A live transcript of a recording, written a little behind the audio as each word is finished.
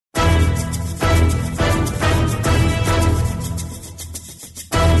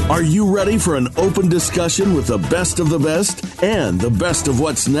Are you ready for an open discussion with the best of the best and the best of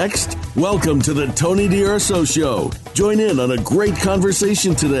what's next? Welcome to the Tony DUrso Show. Join in on a great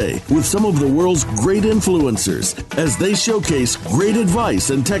conversation today with some of the world's great influencers as they showcase great advice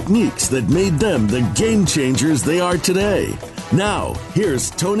and techniques that made them the game changers they are today. Now,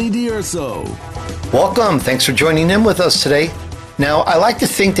 here's Tony DUrso. Welcome. Thanks for joining in with us today. Now, I like to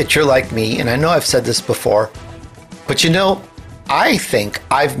think that you're like me, and I know I've said this before, but I think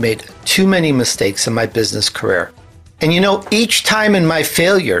I've made too many mistakes in my business career. And each time in my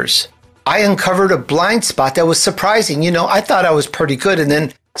failures, I uncovered a blind spot that was surprising. I thought I was pretty good, and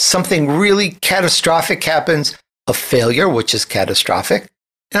then something really catastrophic happens, a failure, which is catastrophic.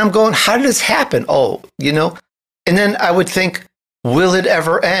 And I'm going, how did this happen? And then I would think, will it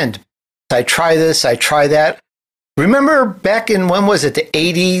ever end? I try this, I try that. Remember back in, when was it, the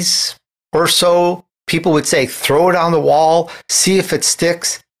 80s or so? People would say, throw it on the wall, see if it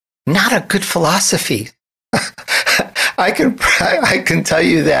sticks. Not a good philosophy. I can tell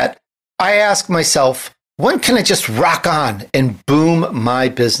you that. I ask myself, when can I just rock on and boom my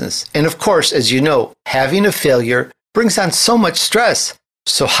business? And of course, as you know, having a failure brings on so much stress.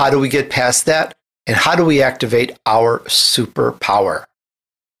 So how do we get past that? And how do we activate our superpower?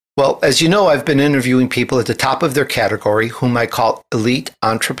 Well, as you know, I've been interviewing people at the top of their category, whom I call elite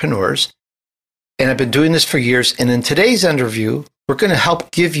entrepreneurs. And I've been doing this for years. And in today's interview, we're going to help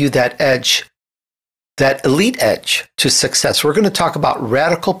give you that edge, that elite edge to success. We're going to talk about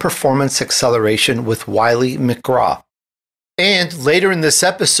radical performance acceleration with Wylie McGraw. And later in this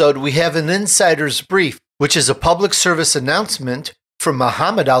episode, we have an insider's brief, which is a public service announcement from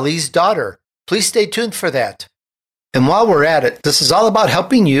Muhammad Ali's daughter. Please stay tuned for that. And while we're at it, this is all about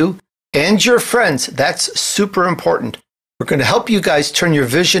helping you and your friends. That's super important. We're going to help you guys turn your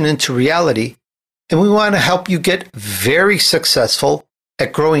vision into reality. And we want to help you get very successful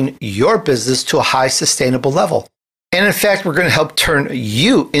at growing your business to a high sustainable level. And in fact, we're going to help turn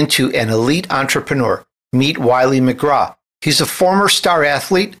you into an elite entrepreneur. Meet Wylie McGraw. He's a former star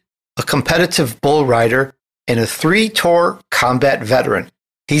athlete, a competitive bull rider, and a 3-tour combat veteran.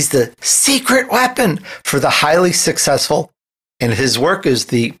 He's the secret weapon for the highly successful, and his work is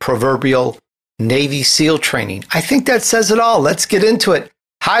the proverbial Navy SEAL training. I think that says it all. Let's get into it.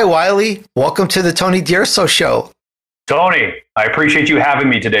 Hi, Wylie. Welcome to the Tony DUrso Show. Tony, I appreciate you having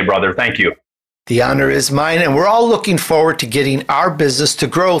me today, brother. Thank you. The honor is mine, and we're all looking forward to getting our business to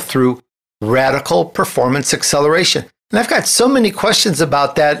grow through radical performance acceleration. And I've got so many questions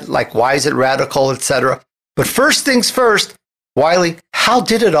about that, like why is it radical, etc. But first things first, Wylie, how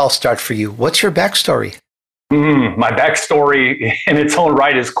did it all start for you? What's your backstory? My backstory in its own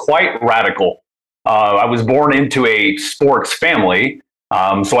right is quite radical. I was born into a sports family.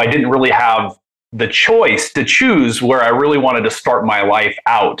 So I didn't really have the choice to choose where I really wanted to start my life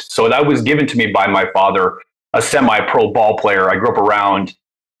out. So that was given to me by my father, a semi-pro ball player. I grew up around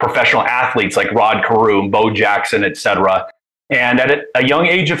professional athletes like Rod Carew, Bo Jackson, etc. And at a young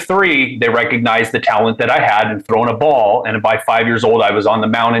age of 3, they recognized the talent that I had in throwing a ball. And by 5 years old, I was on the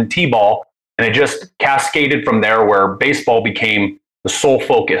mound in T-ball. And it just cascaded from there, where baseball became the sole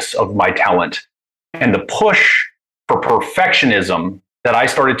focus of my talent. And the push for perfectionism that I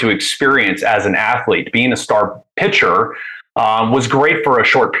started to experience as an athlete, being a star pitcher, was great for a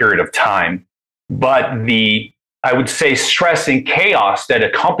short period of time. But I would say, stress and chaos that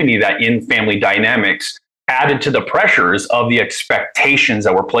accompany that in family dynamics added to the pressures of the expectations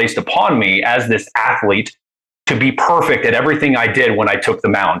that were placed upon me as this athlete to be perfect at everything I did when I took the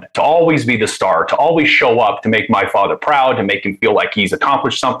mound, to always be the star, to always show up, to make my father proud, to make him feel like he's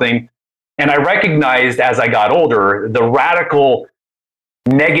accomplished something. And I recognized as I got older, the radical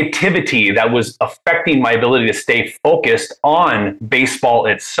negativity that was affecting my ability to stay focused on baseball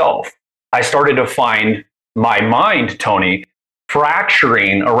itself. I started to find my mind, Tony,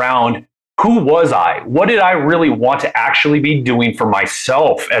 fracturing around who was I? What did I really want to actually be doing for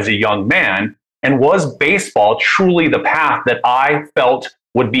myself as a young man? And was baseball truly the path that I felt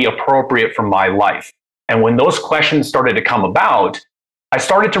would be appropriate for my life? And when those questions started to come about, I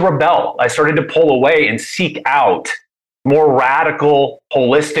started to rebel. I started to pull away and seek out more radical,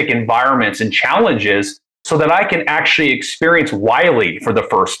 holistic environments and challenges so that I can actually experience Wylie for the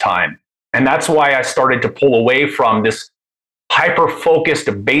first time. And that's why I started to pull away from this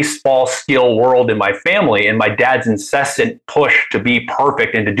hyper-focused baseball skill world in my family and my dad's incessant push to be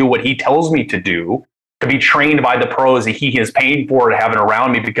perfect and to do what he tells me to do, to be trained by the pros that he is paying for to having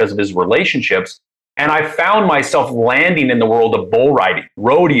around me because of his relationships. And I found myself landing in the world of bull riding,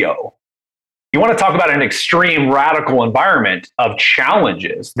 rodeo. You want to talk about an extreme radical environment of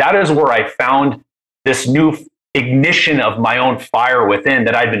challenges. That is where I found this new ignition of my own fire within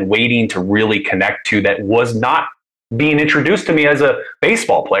that I'd been waiting to really connect to, that was not being introduced to me as a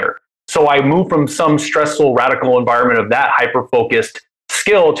baseball player. So I moved from some stressful, radical environment of that hyper-focused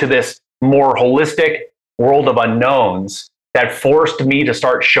skill to this more holistic world of unknowns that forced me to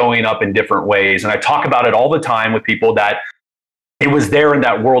start showing up in different ways. And I talk about it all the time with people, that it was there in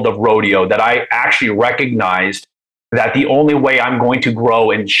that world of rodeo that I actually recognized that the only way I'm going to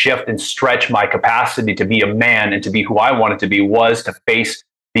grow and shift and stretch my capacity to be a man and to be who I wanted to be was to face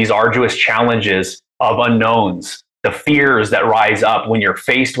these arduous challenges of unknowns. The fears that rise up when you're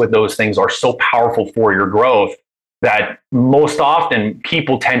faced with those things are so powerful for your growth that most often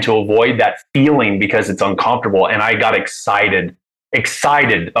people tend to avoid that feeling because it's uncomfortable. And I got excited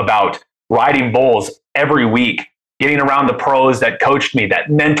about riding bulls every week, getting around the pros that coached me, that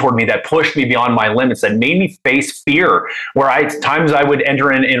mentored me, that pushed me beyond my limits, that made me face fear. Where times I would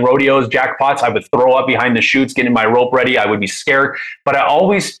enter in rodeos, jackpots, I would throw up behind the chutes, getting my rope ready. I would be scared, but I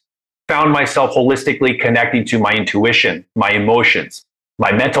always found myself holistically connecting to my intuition, my emotions,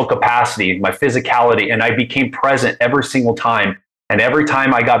 my mental capacity, my physicality, and I became present every single time. And every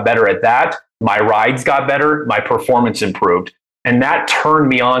time I got better at that, my rides got better, my performance improved. And that turned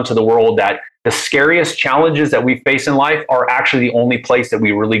me on to the world that the scariest challenges that we face in life are actually the only place that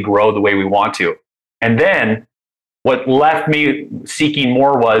we really grow the way we want to. And then what left me seeking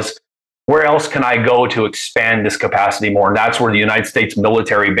more was, where else can I go to expand this capacity more? And that's where the United States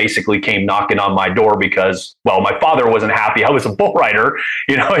military basically came knocking on my door because, well, my father wasn't happy. I was a bull rider,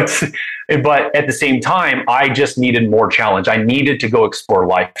 but at the same time, I just needed more challenge. I needed to go explore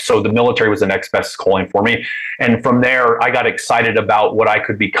life. So the military was the next best calling for me. And from there, I got excited about what I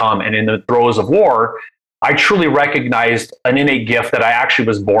could become. And in the throes of war, I truly recognized an innate gift that I actually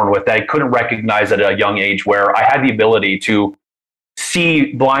was born with that I couldn't recognize at a young age, where I had the ability to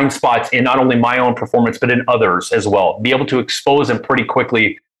see blind spots in not only my own performance, but in others as well. Be able to expose them pretty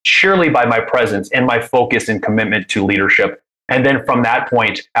quickly, surely by my presence and my focus and commitment to leadership. And then from that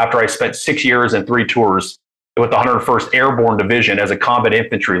point, after I spent 6 years and 3 tours with the 101st Airborne Division as a combat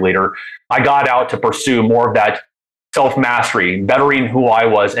infantry leader, I got out to pursue more of that self-mastery, bettering who I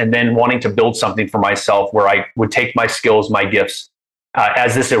was, and then wanting to build something for myself where I would take my skills, my gifts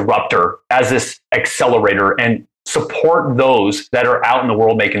as this eruptor, as this accelerator, and support those that are out in the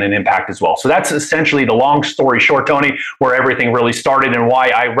world making an impact as well. So that's essentially the long story short, Tony, where everything really started and why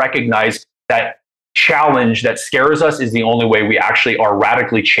I recognize that challenge that scares us is the only way we actually are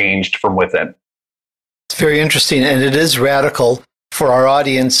radically changed from within. It's very interesting, and it is radical. For our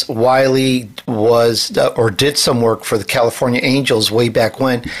audience, Wylie was or did some work for the California Angels way back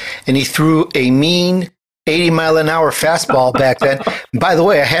when, and he threw a mean 80-mile-an-hour fastball back then. By the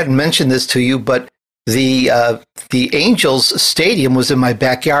way, I hadn't mentioned this to you, but the Angels stadium was in my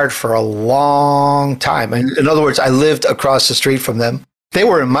backyard for a long time. And in other words, I lived across the street from them. They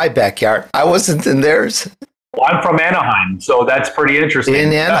were in my backyard. I wasn't in theirs. Well, I'm from Anaheim, so that's pretty interesting.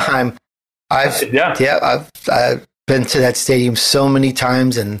 In Anaheim, I've been to that stadium so many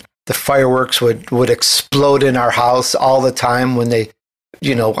times, and the fireworks would explode in our house all the time when they,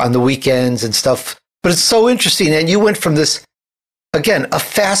 on the weekends and stuff. But it's so interesting. And you went from this, again, a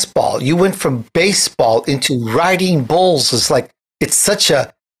fastball. You went from baseball into riding bulls. It's like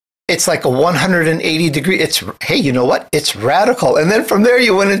a 180 degree. Hey, you know what? It's radical. And then from there,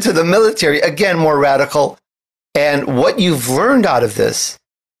 you went into the military, again, more radical. And what you've learned out of this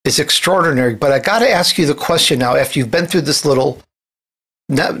is extraordinary. But I got to ask you the question now, after you've been through this little,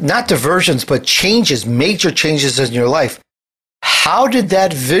 not diversions, but changes, major changes in your life. How did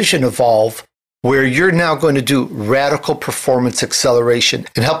that vision evolve where you're now going to do radical performance acceleration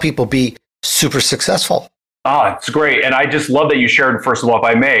and help people be super successful? It's great. And I just love that you shared, first of all, if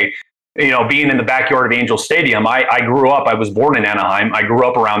I may, being in the backyard of Angel Stadium. I grew up, I was born in Anaheim. I grew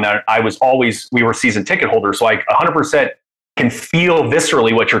up around that. We were season ticket holders. So I 100% can feel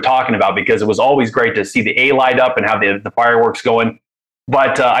viscerally what you're talking about, because it was always great to see the A light up and have the fireworks going.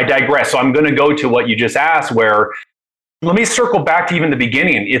 But I digress. So I'm going to go to what you just asked, where let me circle back to even the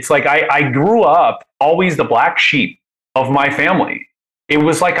beginning. It's like I grew up always the black sheep of my family. It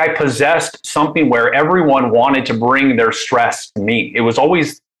was like I possessed something where everyone wanted to bring their stress to me. It was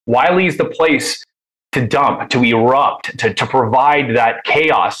always, Wylie's the place to dump, to erupt, to provide that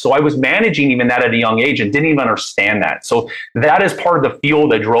chaos. So I was managing even that at a young age and didn't even understand that. So that is part of the fuel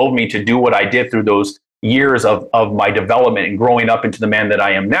that drove me to do what I did through those years of my development and growing up into the man that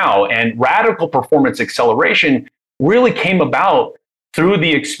I am now. And radical performance acceleration really came about through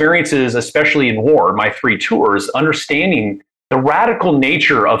the experiences, especially in war, my 3 tours, understanding the radical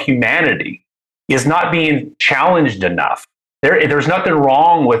nature of humanity is not being challenged enough. there's nothing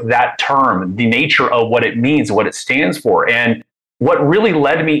wrong with that term, the nature of what it means, what it stands for. And what really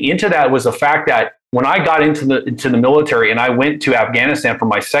led me into that was the fact that when I got into the military and I went to Afghanistan for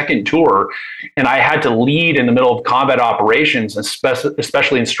my second tour, and I had to lead in the middle of combat operations,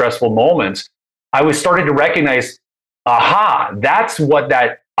 especially in stressful moments, I was starting to recognize, that's what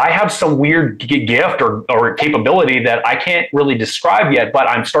that I have some weird gift or capability that I can't really describe yet, but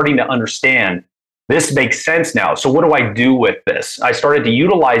I'm starting to understand. This makes sense now. So what do I do with this? I started to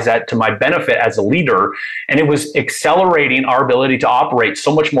utilize that to my benefit as a leader, and it was accelerating our ability to operate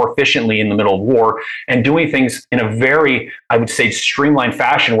so much more efficiently in the middle of war and doing things in a very, I would say, streamlined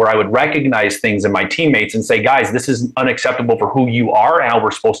fashion where I would recognize things in my teammates and say, guys, this is unacceptable for who you are and how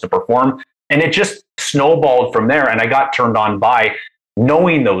we're supposed to perform. And it just snowballed from there. And I got turned on by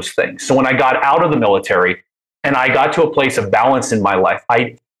knowing those things. So when I got out of the military and I got to a place of balance in my life,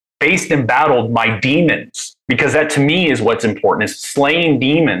 I faced and battled my demons, because that to me is what's important. Is slaying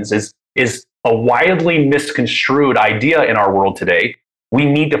demons is a widely misconstrued idea in our world today. We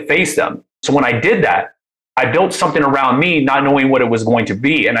need to face them. So when I did that, I built something around me, not knowing what it was going to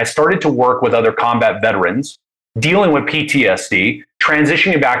be. And I started to work with other combat veterans, dealing with PTSD,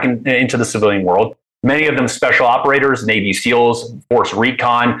 transitioning back into the civilian world. Many of them special operators, Navy SEALs, Force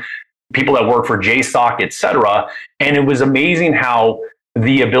Recon, people that work for JSOC, et cetera. And it was amazing how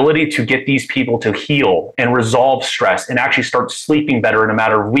the ability to get these people to heal and resolve stress and actually start sleeping better in a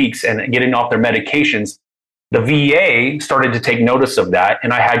matter of weeks and getting off their medications. The VA started to take notice of that.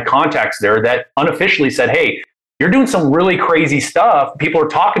 And I had contacts there that unofficially said, hey, you're doing some really crazy stuff. People are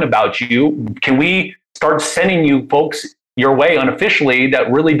talking about you. Can we start sending you folks your way unofficially that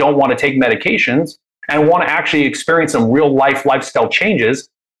really don't want to take medications and want to actually experience some real life lifestyle changes?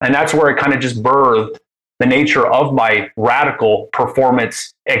 And that's where it kind of just birthed the nature of my radical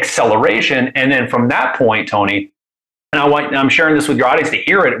performance acceleration. And then from that point, Tony, and I'm sharing this with your audience to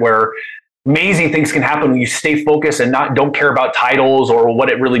hear it, where amazing things can happen when you stay focused and don't care about titles or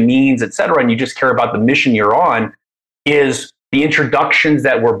what it really means, et cetera, and you just care about the mission you're on, is the introductions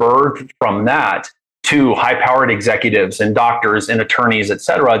that were birthed from that to high-powered executives and doctors and attorneys, et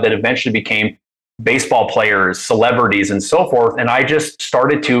cetera, that eventually became baseball players, celebrities, and so forth. And I just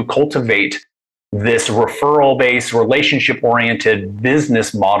started to cultivate this referral-based, relationship-oriented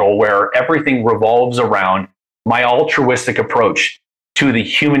business model where everything revolves around my altruistic approach to the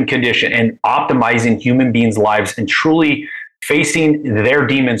human condition and optimizing human beings' lives and truly facing their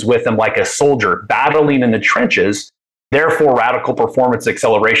demons with them like a soldier, battling in the trenches. Therefore, radical performance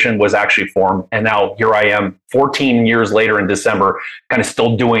acceleration was actually formed. And now here I am 14 years later in December, kind of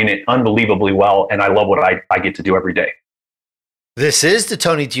still doing it unbelievably well. And I love what I get to do every day. This is the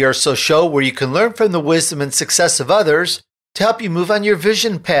Tony DUrso Show, where you can learn from the wisdom and success of others to help you move on your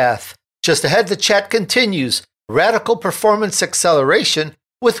vision path. Just ahead, the chat continues. Radical Performance Acceleration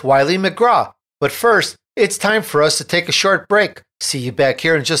with Wylie McGraw. But first, it's time for us to take a short break. See you back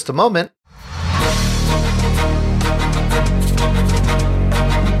here in just a moment.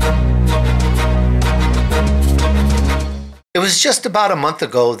 It was just about a month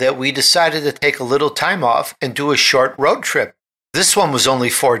ago that we decided to take a little time off and do a short road trip. This one was only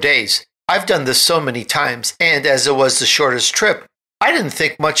 4 days. I've done this so many times, and as it was the shortest trip, I didn't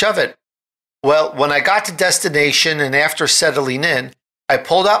think much of it. Well, when I got to destination and after settling in, I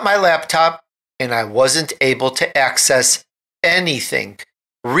pulled out my laptop and I wasn't able to access anything.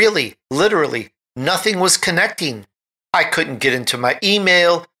 Really, literally, nothing was connecting. I couldn't get into my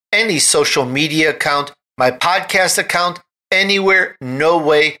email, any social media account, my podcast account, anywhere, no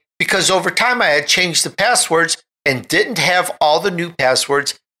way, because over time I had changed the passwords and didn't have all the new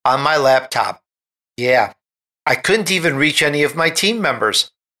passwords on my laptop. Yeah, I couldn't even reach any of my team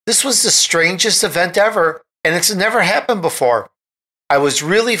members. This was the strangest event ever, and it's never happened before. I was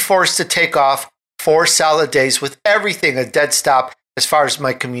really forced to take off 4 solid days with everything a dead stop as far as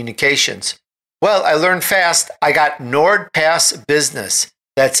my communications. Well, I learned fast. I got NordPass Business.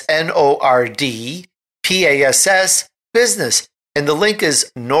 That's NORDPASS Business. And the link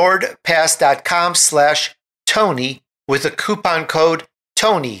is nordpass.com/Tony with a coupon code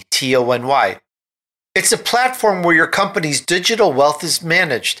Tony, Tony. It's a platform where your company's digital wealth is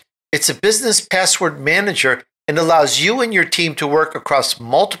managed. It's a business password manager and allows you and your team to work across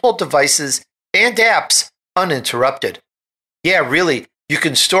multiple devices and apps uninterrupted. Yeah, really, you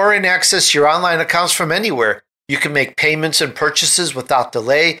can store and access your online accounts from anywhere. You can make payments and purchases without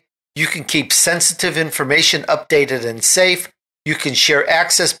delay. You can keep sensitive information updated and safe. You can share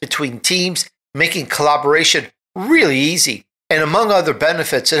access between teams, making collaboration really easy. And among other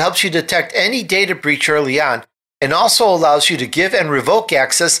benefits, it helps you detect any data breach early on and also allows you to give and revoke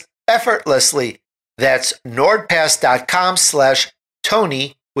access effortlessly. That's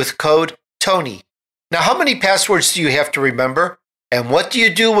nordpass.com/Tony with code Tony. Now, how many passwords do you have to remember? And what do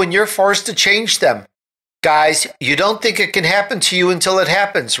you do when you're forced to change them? Guys, you don't think it can happen to you until it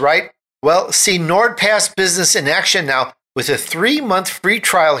happens, right? Well, see NordPass Business in action now with a 3-month free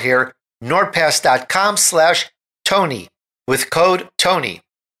trial here, nordpass.com/Tony with code Tony.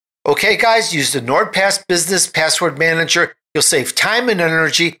 Okay, guys, use the NordPass Business Password Manager. You'll save time and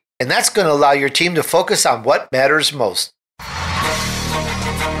energy, and that's going to allow your team to focus on what matters most.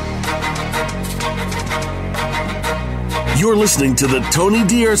 You're listening to the Tony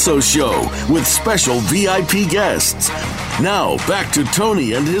DUrso Show with special VIP guests. Now, back to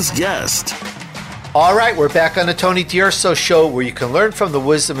Tony and his guest. All right, we're back on the Tony DUrso Show, where you can learn from the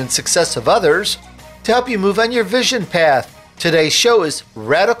wisdom and success of others to help you move on your vision path. Today's show is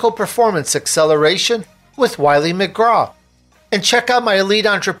Radical Performance Acceleration with Wylie McGraw. And check out my Elite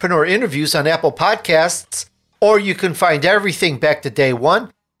Entrepreneur interviews on Apple Podcasts, or you can find everything back to day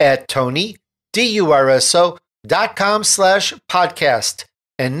one at TonyDUrso.com/podcast.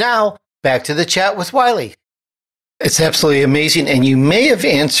 And now, back to the chat with Wylie. It's absolutely amazing. And you may have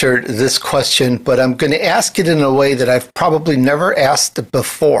answered this question, but I'm going to ask it in a way that I've probably never asked it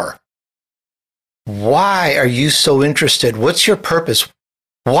before. Why are you so interested? What's your purpose?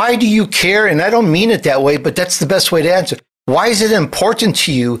 Why do you care? And I don't mean it that way, but that's the best way to answer. Why is it important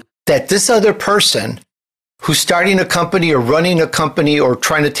to you that this other person who's starting a company or running a company or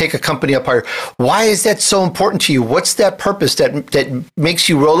trying to take a company up higher, why is that so important to you? What's that purpose that makes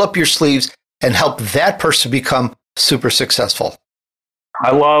you roll up your sleeves and help that person become super successful? I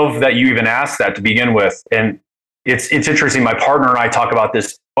love that you even asked that to begin with. And it's interesting. My partner and I talk about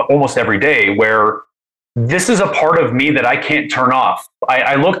this almost every day, where this is a part of me that I can't turn off.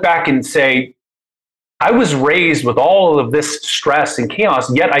 I look back and say, I was raised with all of this stress and chaos,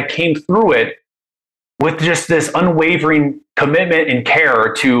 yet I came through it with just this unwavering commitment and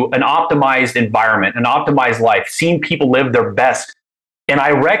care to an optimized environment, an optimized life, seeing people live their best. And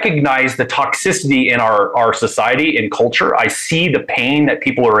I recognize the toxicity in our society and culture. I see the pain that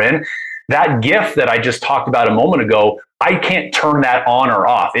people are in. That gift that I just talked about a moment ago, I can't turn that on or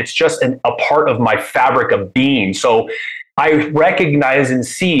off. It's just a part of my fabric of being. So I recognize and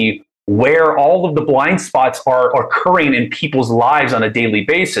see where all of the blind spots are occurring in people's lives on a daily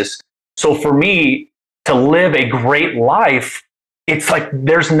basis. So for me to live a great life, it's like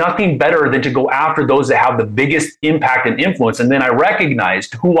there's nothing better than to go after those that have the biggest impact and influence. And then I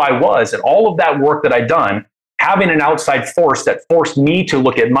recognized who I was and all of that work that I'd done, having an outside force that forced me to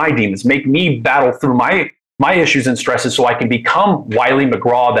look at my demons, make me battle through my issues and stresses so I can become Wylie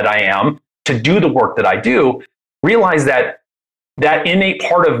McGraw that I am, to do the work that I do. Realize that innate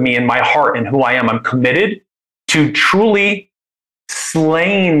part of me in my heart and who I am, I'm committed to truly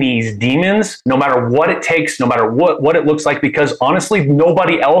slaying these demons, no matter what it takes, no matter what it looks like, because honestly,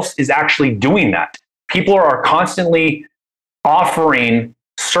 nobody else is actually doing that. People are constantly offering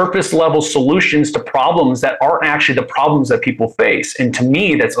surface level solutions to problems that aren't actually the problems that people face. And to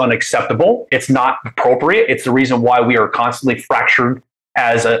me, that's unacceptable. It's not appropriate. It's the reason why we are constantly fractured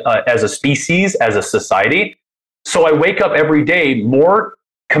as a species, as a society. So I wake up every day more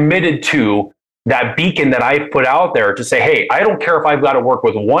committed to that beacon that I put out there to say, hey, I don't care if I've got to work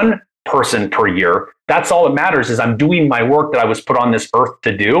with one person per year. That's all that matters, is I'm doing my work that I was put on this earth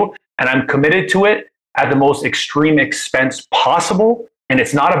to do. And I'm committed to it at the most extreme expense possible. And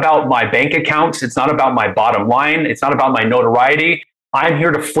it's not about my bank accounts. It's not about my bottom line. It's not about my notoriety. I'm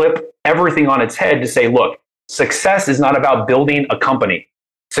here to flip everything on its head to say, look, success is not about building a company.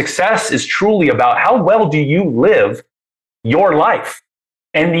 Success is truly about how well do you live your life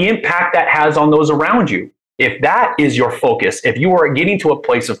and the impact that has on those around you. If that is your focus, if you are getting to a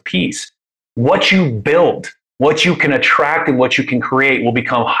place of peace, what you build, what you can attract and what you can create will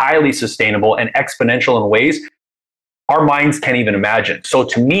become highly sustainable and exponential in ways our minds can't even imagine. So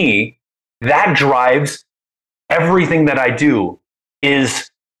to me, that drives everything that I do. Is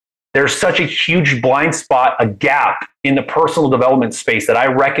there's such a huge blind spot, a gap in the personal development space that I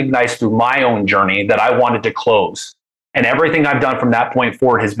recognized through my own journey that I wanted to close. And everything I've done from that point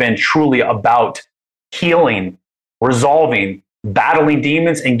forward has been truly about healing, resolving, battling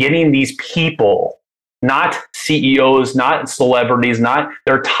demons, and getting these people, not CEOs, not celebrities, not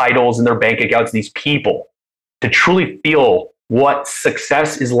their titles and their bank accounts, these people, to truly feel what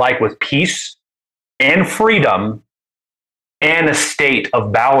success is like with peace and freedom and a state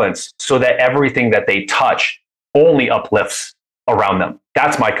of balance, so that everything that they touch only uplifts around them.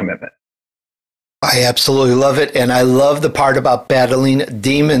 That's my commitment. I absolutely love it. And I love the part about battling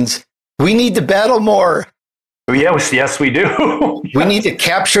demons. We need to battle more. Yes, we do. We need to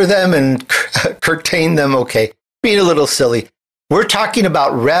capture them and curtain them. Okay, being a little silly. We're talking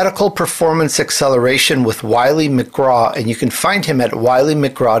about radical performance acceleration with Wylie McGraw, and you can find him at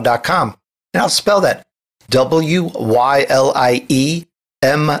wyliemcgraw.com. And I'll spell that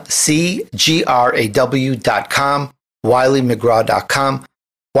WYLIEMCGRAW.com, wyliemcgraw.com.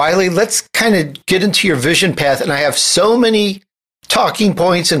 Wylie, let's kind of get into your vision path. And I have so many talking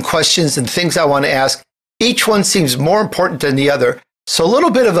points and questions and things I want to ask. Each one seems more important than the other. So a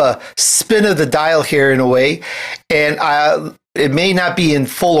little bit of a spin of the dial here in a way. And it may not be in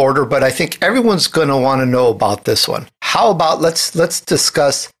full order, but I think everyone's going to want to know about this one. How about let's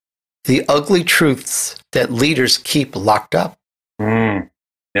discuss the ugly truths that leaders keep locked up.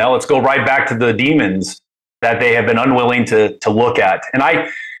 Yeah, let's go right back to the demons that they have been unwilling to look at. And I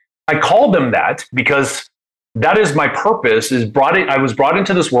call them that because that is my purpose. I was brought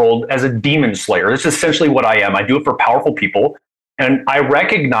into this world as a demon slayer. This is essentially what I am. I do it for powerful people. And I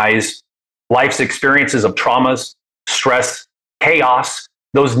recognize life's experiences of traumas, stress, chaos,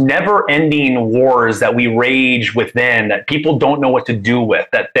 those never-ending wars that we rage within, that people don't know what to do with,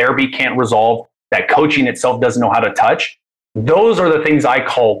 that therapy can't resolve, that coaching itself doesn't know how to touch. Those are the things I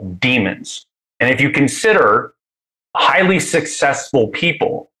call demons. And if you consider highly successful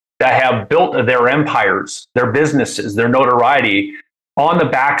people that have built their empires, their businesses, their notoriety on the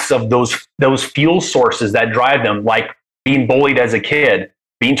backs of those fuel sources that drive them, like being bullied as a kid,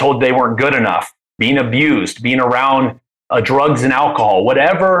 being told they weren't good enough, being abused, being around drugs and alcohol,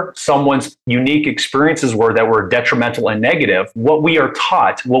 whatever someone's unique experiences were that were detrimental and negative, what we are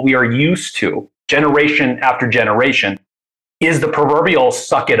taught, what we are used to, generation after generation, is the proverbial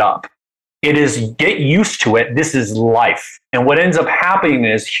suck it up. It is get used to it. This is life. And what ends up happening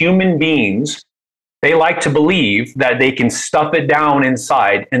is human beings, they like to believe that they can stuff it down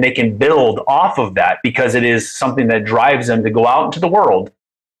inside and they can build off of that because it is something that drives them to go out into the world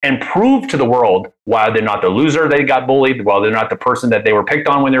and prove to the world why they're not the loser they got bullied, while they're not the person that they were picked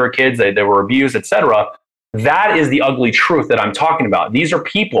on when they were kids, they were abused, etc. That is the ugly truth that I'm talking about. These are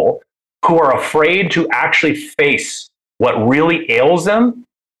people who are afraid to actually face what really ails them,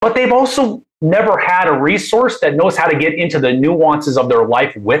 but they've also never had a resource that knows how to get into the nuances of their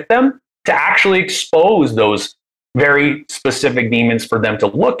life with them to actually expose those very specific demons for them to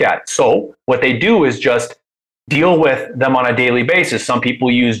look at. So what they do is just deal with them on a daily basis. Some people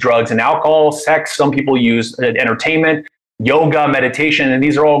use drugs and alcohol, sex. Some people use entertainment, yoga, meditation, and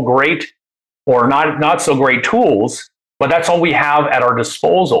these are all great or not so great tools, but that's all we have at our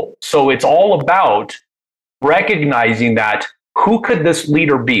disposal. So it's all about recognizing that who could this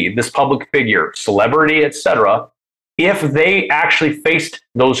leader be, this public figure, celebrity, etc., if they actually faced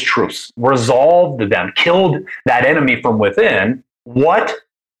those truths, resolved them, killed that enemy from within, what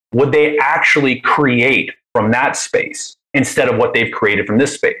would they actually create from that space instead of what they've created from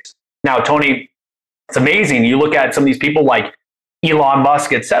this space? Now, Tony, it's amazing. You look at some of these people like Elon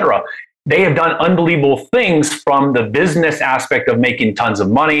Musk, etc. They have done unbelievable things from the business aspect of making tons of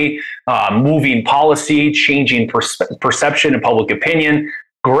money, moving policy, changing perception and public opinion.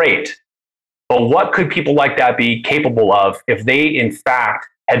 Great. But what could people like that be capable of if they, in fact,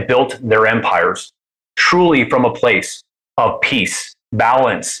 had built their empires truly from a place of peace,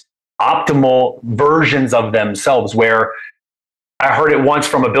 balance, optimal versions of themselves? Where I heard it once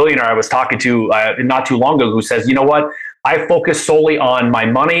from a billionaire I was talking to not too long ago, who says, you know what? I focus solely on my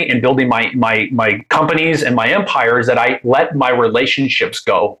money and building my companies and my empires, that I let my relationships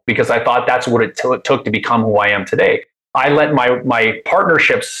go because I thought that's what it took to become who I am today. I let my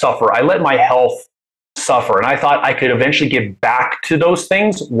partnerships suffer. I let my health suffer. And I thought I could eventually give back to those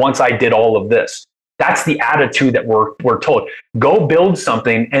things once I did all of this. That's the attitude that we're told. Go build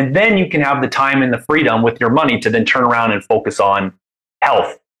something, and then you can have the time and the freedom with your money to then turn around and focus on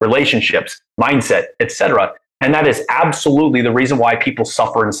health, relationships, mindset, etc. And that is absolutely the reason why people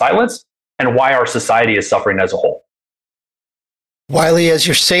suffer in silence and why our society is suffering as a whole. Wylie, as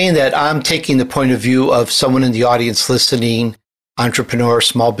you're saying that, I'm taking the point of view of someone in the audience listening, entrepreneur,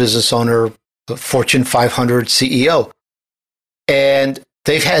 small business owner, Fortune 500 CEO. And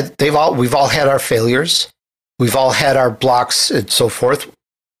we've all had our failures. We've all had our blocks and so forth.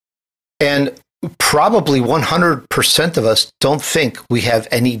 And probably 100% of us don't think we have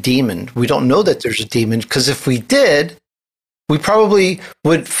any demon. We don't know that there's a demon, because if we did, we probably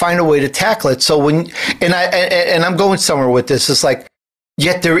would find a way to tackle it. So I'm going somewhere with this. It's like,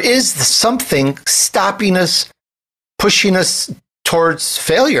 yet there is something stopping us, pushing us towards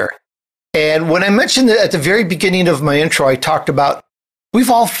failure. And when I mentioned that at the very beginning of my intro, I talked about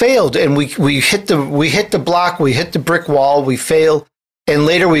we've all failed, and we hit the block, we hit the brick wall, we fail. And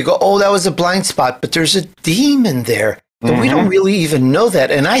later we go, oh, that was a blind spot, but there's a demon there. And we don't really even know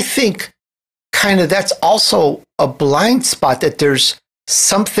that. And I think kind of that's also a blind spot, that there's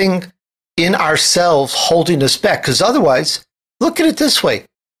something in ourselves holding us back. Because otherwise, look at it this way,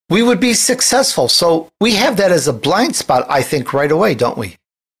 we would be successful. So we have that as a blind spot, I think, right away, don't we?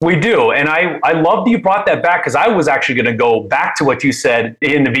 We do. And I love that you brought that back, because I was actually going to go back to what you said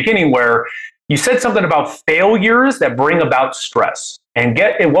in the beginning, where you said something about failures that bring about stress. And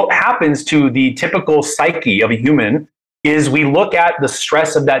what happens to the typical psyche of a human is we look at the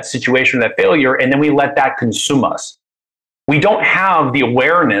stress of that situation, that failure, and then we let that consume us. We don't have the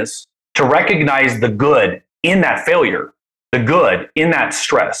awareness to recognize the good in that failure, the good in that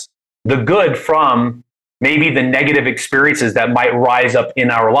stress, the good from maybe the negative experiences that might rise up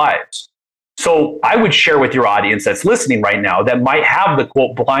in our lives. So I would share with your audience that's listening right now that might have the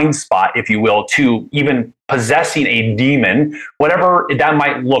quote blind spot, if you will, to even possessing a demon, whatever that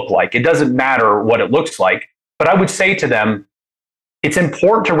might look like. It doesn't matter what it looks like. But I would say to them, it's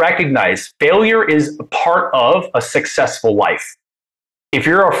important to recognize failure is a part of a successful life. If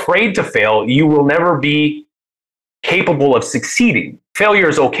you're afraid to fail, you will never be capable of succeeding. Failure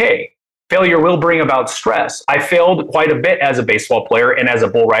is okay. Failure will bring about stress. I failed quite a bit as a baseball player and as a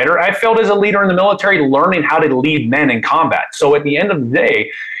bull rider. I failed as a leader in the military, learning how to lead men in combat. So at the end of the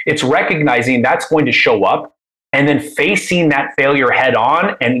day, it's recognizing that's going to show up and then facing that failure head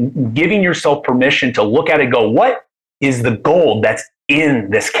on and giving yourself permission to look at it and go, what is the gold that's in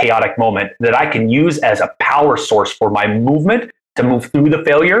this chaotic moment that I can use as a power source for my movement to move through the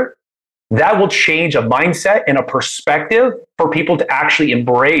failure? That will change a mindset and a perspective for people to actually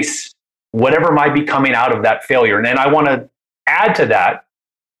embrace whatever might be coming out of that failure. And then I want to add to that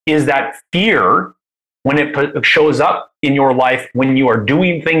is that fear, when it shows up in your life, when you are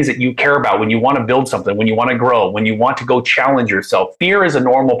doing things that you care about, when you want to build something, when you want to grow, when you want to go challenge yourself, fear is a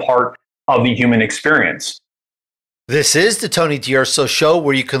normal part of the human experience. This is the Tony DUrso Show,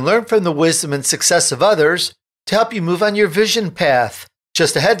 where you can learn from the wisdom and success of others to help you move on your vision path.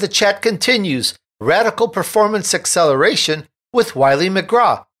 Just ahead, the chat continues. Radical Performance Acceleration with Wylie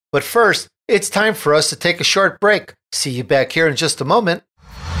McGraw. But first, it's time for us to take a short break. See you back here in just a moment.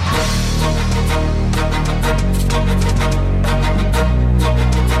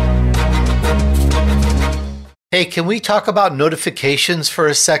 Hey, can we talk about notifications for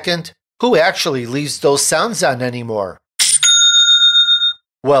a second? Who actually leaves those sounds on anymore?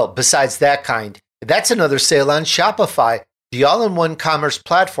 Well, besides that kind, that's another sale on Shopify, the all-in-one commerce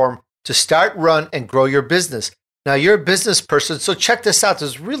platform to start, run, and grow your business. Now, you're a business person, so check this out. This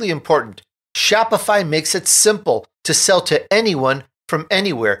is really important. Shopify makes it simple to sell to anyone from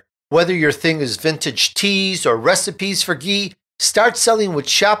anywhere. Whether your thing is vintage teas or recipes for ghee, start selling with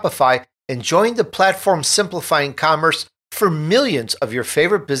Shopify and join the platform simplifying commerce for millions of your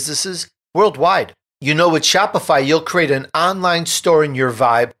favorite businesses worldwide. You know, with Shopify, you'll create an online store in your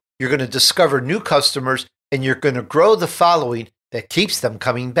vibe, you're going to discover new customers, and you're going to grow the following that keeps them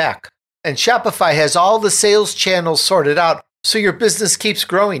coming back. And Shopify has all the sales channels sorted out so your business keeps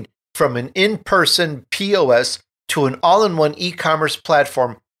growing, from an in-person POS to an all-in-one e-commerce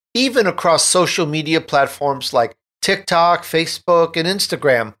platform, even across social media platforms like TikTok, Facebook, and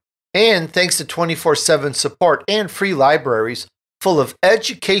Instagram. And thanks to 24/7 support and free libraries full of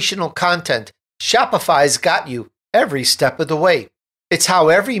educational content, Shopify's got you every step of the way. It's how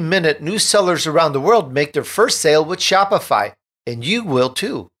every minute new sellers around the world make their first sale with Shopify, and you will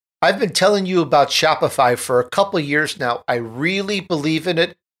too. I've been telling you about Shopify for a couple years now. I really believe in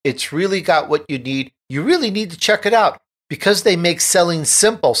it. It's really got what you need. You really need to check it out because they make selling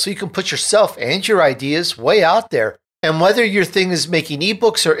simple so you can put yourself and your ideas way out there. And whether your thing is making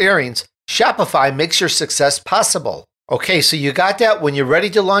ebooks or earrings, Shopify makes your success possible. Okay, so you got that. When you're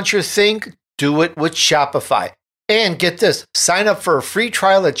ready to launch your thing, do it with Shopify. And get this, sign up for a free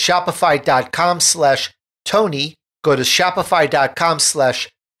trial at shopify.com/Tony. Go to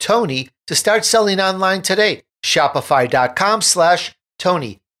shopify.com/Tony to start selling online today.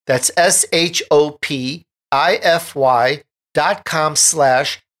 Shopify.com/Tony. That's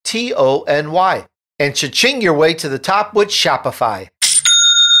SHOPIFY.com/TONY. And cha-ching your way to the top with Shopify.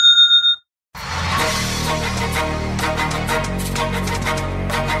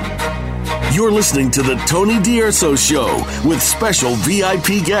 You're listening to the Tony DUrso Show with special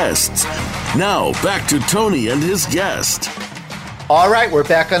VIP guests. Now, back to Tony and his guest. All right, we're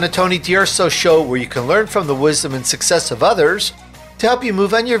back on the Tony DUrso Show, where you can learn from the wisdom and success of others to help you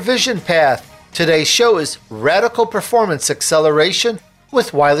move on your vision path. Today's show is Radical Performance Acceleration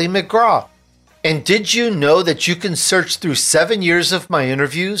with Wylie McGraw. And did you know that you can search through 7 years of my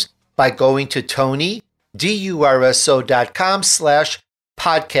interviews by going to TonyDUrso.com/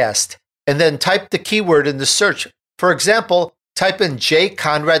 podcast, and then type the keyword in the search. For example, type in J.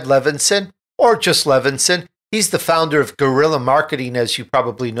 Conrad Levinson or just Levinson. He's the founder of Guerrilla Marketing, as you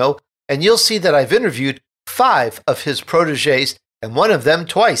probably know, and you'll see that I've interviewed 5 of his proteges and one of them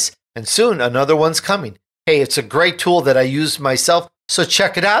twice, and soon another one's coming. Hey, it's a great tool that I use myself, so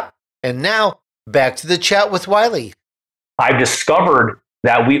check it out. And now, back to the chat with Wylie. I've discovered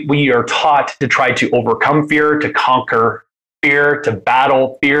that we are taught to try to overcome fear, to conquer fear, to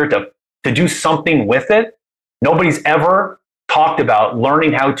battle fear, to do something with it. Nobody's ever talked about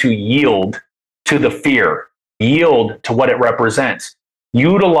learning how to yield to the fear, yield to what it represents.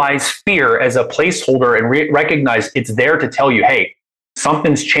 Utilize fear as a placeholder and recognize it's there to tell you, hey,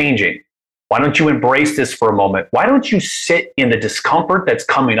 something's changing. Why don't you embrace this for a moment? Why don't you sit in the discomfort that's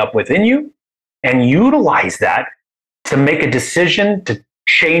coming up within you and utilize that to make a decision, to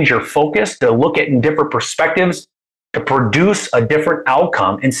change your focus, to look at in different perspectives, to produce a different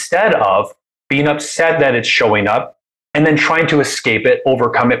outcome instead of being upset that it's showing up and then trying to escape it,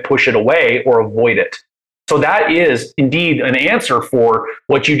 overcome it, push it away, or avoid it. So that is indeed an answer for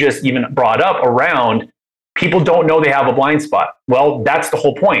what you just even brought up around people don't know they have a blind spot. Well, that's the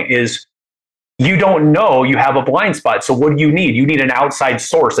whole point is you don't know you have a blind spot. So what do you need? You need an outside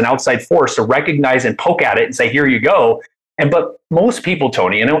source, an outside force to recognize and poke at it and say, here you go. But most people,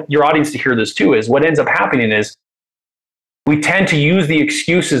 Tony, and your audience to hear this too, is what ends up happening is we tend to use the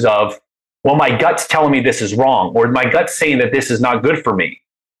excuses of, well, my gut's telling me this is wrong, or my gut's saying that this is not good for me.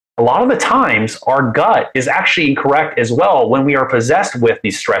 A lot of the times, our gut is actually incorrect as well when we are possessed with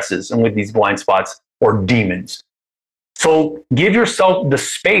these stresses and with these blind spots or demons. So give yourself the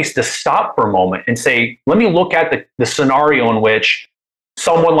space to stop for a moment and say, let me look at the scenario in which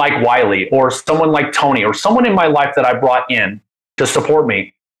someone like Wylie or someone like Tony or someone in my life that I brought in to support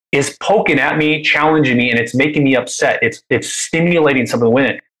me is poking at me, challenging me, and it's making me upset. It's stimulating something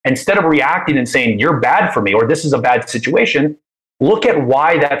within it. Instead of reacting and saying, you're bad for me, or this is a bad situation, look at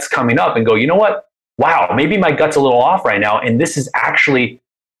why that's coming up and go, you know what? Wow, maybe my gut's a little off right now, and this is actually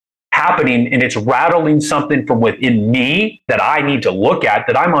happening, and it's rattling something from within me that I need to look at,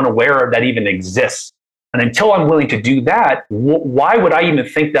 that I'm unaware of that even exists. And until I'm willing to do that, why would I even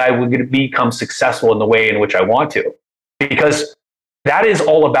think that I would become successful in the way in which I want to? Because that is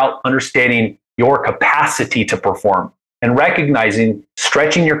all about understanding your capacity to perform and recognizing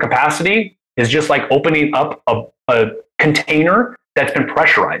stretching your capacity is just like opening up a container that's been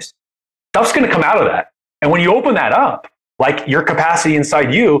pressurized. Stuff's going to come out of that. And when you open that up, like your capacity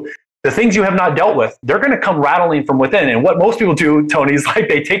inside you, the things you have not dealt with, they're going to come rattling from within. And what most people do, Tony, is like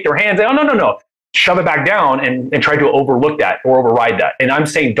they take their hands and, oh, no, shove it back down and try to overlook that or override that. And I'm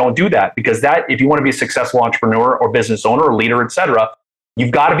saying don't do that, because that, if you want to be a successful entrepreneur or business owner or leader, et cetera,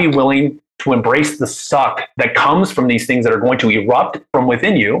 you've got to be willing to embrace the suck that comes from these things that are going to erupt from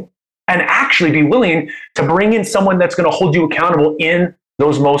within you, and actually be willing to bring in someone that's going to hold you accountable in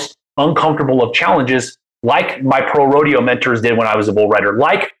those most uncomfortable of challenges, like my pro rodeo mentors did when I was a bull rider,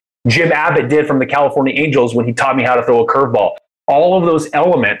 like Jim Abbott did from the California Angels when he taught me how to throw a curveball. All of those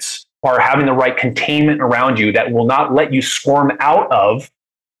elements are having the right containment around you that will not let you squirm out of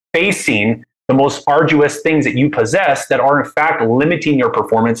facing the most arduous things that you possess that are in fact limiting your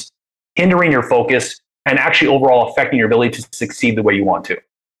performance, hindering your focus, and actually overall affecting your ability to succeed the way you want to.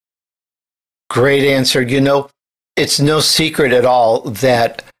 Great answer. You know, it's no secret at all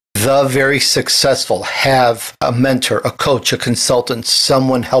that the very successful have a mentor, a coach, a consultant,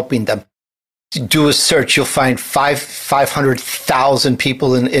 someone helping them. Do a search, you'll find 500,000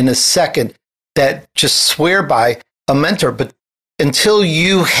 people in a second that just swear by a mentor. But until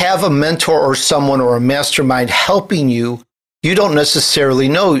you have a mentor or someone or a mastermind helping you, you don't necessarily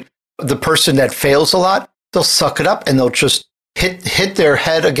know. The person that fails a lot, they'll suck it up and they'll just hit their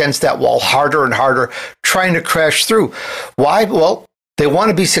head against that wall harder and harder, trying to crash through. Why? Well, they want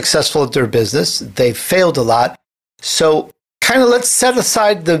to be successful at their business. They've failed a lot. So kind of let's set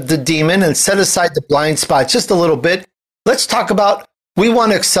aside the demon and set aside the blind spot just a little bit. Let's talk about, we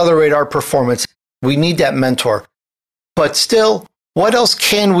want to accelerate our performance. We need that mentor. But still, what else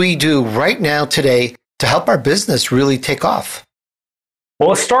can we do right now today to help our business really take off? Well,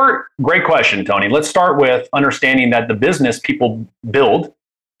 let's start. Great question, Tony. Let's start with understanding that the business people build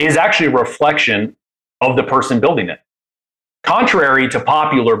is actually a reflection of the person building it. Contrary to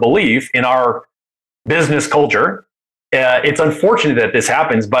popular belief in our business culture, it's unfortunate that this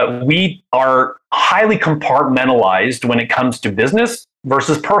happens, but we are highly compartmentalized when it comes to business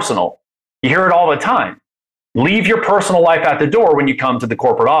versus personal. You hear it all the time. Leave your personal life at the door when you come to the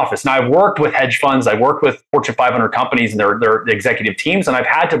corporate office. Now, I've worked with hedge funds, I've worked with Fortune 500 companies and their executive teams, and I've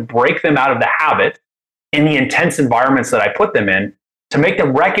had to break them out of the habit in the intense environments that I put them in to make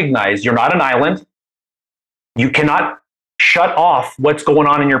them recognize you're not an island. You cannot shut off what's going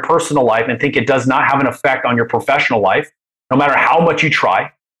on in your personal life and think it does not have an effect on your professional life, no matter how much you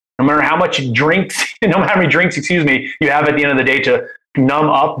try, no matter how much drinks, no matter how many drinks, you have at the end of the day to numb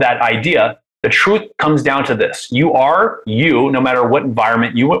up that idea. The truth comes down to this. You are you, no matter what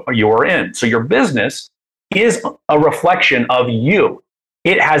environment you are in. So your business is a reflection of you.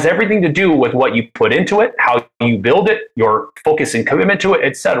 It has everything to do with what you put into it, how you build it, your focus and commitment to it,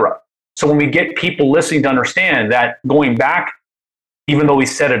 etc. So when we get people listening to understand that, going back, even though we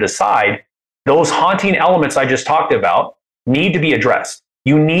set it aside, those haunting elements I just talked about need to be addressed.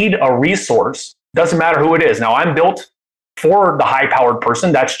 You need a resource. Doesn't matter who it is. Now, I'm built for the high-powered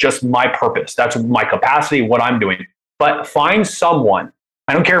person. That's just my purpose. That's my capacity, what I'm doing. But find someone.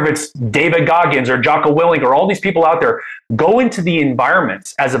 I don't care if it's David Goggins or Jocko Willink or all these people out there. Go into the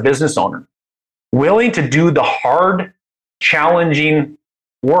environments as a business owner, willing to do the hard, challenging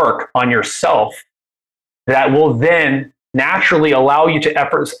work on yourself that will then naturally allow you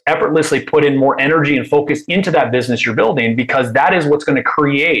to effortlessly put in more energy and focus into that business you're building, because that is what's going to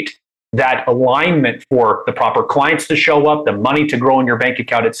create that alignment for the proper clients to show up, the money to grow in your bank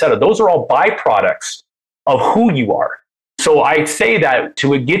account, et cetera. Those are all byproducts of who you are. So I say that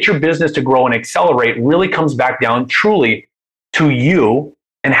to get your business to grow and accelerate really comes back down truly to you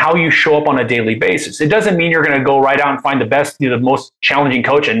and how you show up on a daily basis. It doesn't mean you're going to go right out and find the best, the most challenging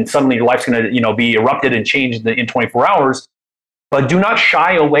coach, and suddenly your life's going to, be erupted and changed in 24 hours. But do not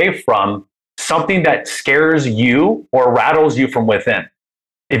shy away from something that scares you or rattles you from within.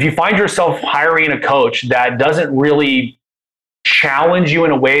 If you find yourself hiring a coach that doesn't really challenge you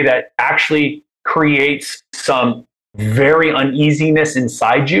in a way that actually creates some very uneasiness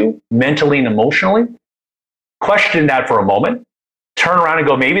inside you, mentally and emotionally, question that for a moment. Turn around and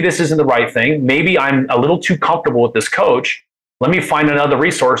go, maybe this isn't the right thing. Maybe I'm a little too comfortable with this coach. Let me find another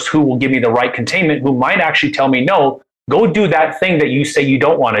resource who will give me the right containment, who might actually tell me, no, go do that thing that you say you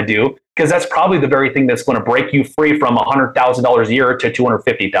don't want to do, because that's probably the very thing that's going to break you free from $100,000 a year to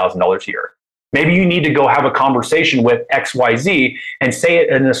 $250,000 a year. Maybe you need to go have a conversation with XYZ and say it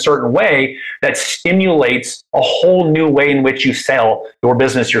in a certain way that stimulates a whole new way in which you sell your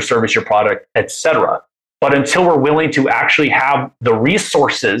business, your service, your product, etc. But until we're willing to actually have the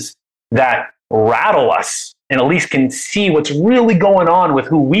resources that rattle us and at least can see what's really going on with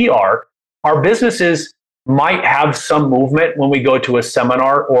who we are, our businesses might have some movement when we go to a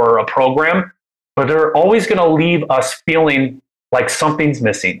seminar or a program, but they're always going to leave us feeling like something's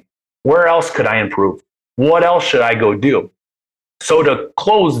missing. Where else could I improve? What else should I go do? So to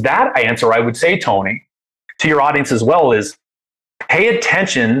close that answer, I would say, Tony, to your audience as well, is pay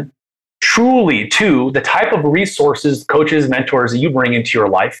attention truly to the type of resources, coaches, mentors that you bring into your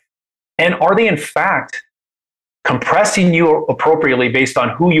life. And are they in fact compressing you appropriately based on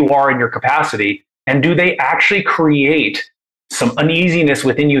who you are and your capacity? And do they actually create some uneasiness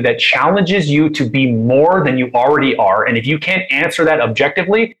within you that challenges you to be more than you already are? And if you can't answer that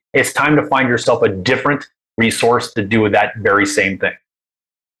objectively, it's time to find yourself a different resource to do that very same thing.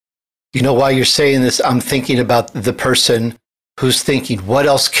 While you're saying this, I'm thinking about the person who's thinking, what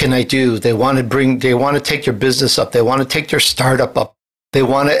else can I do? They want to take your business up. They want to take their startup up. They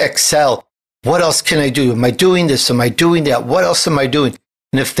want to excel. What else can I do? Am I doing this? Am I doing that? What else am I doing?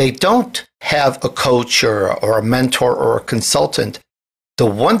 And if they don't have a coach or a mentor or a consultant, the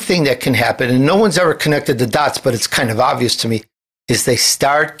one thing that can happen, and no one's ever connected the dots, but it's kind of obvious to me, is they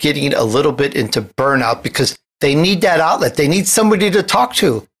start getting a little bit into burnout because they need that outlet. They need somebody to talk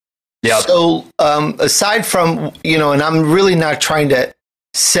to. Yep. So aside from, and I'm really not trying to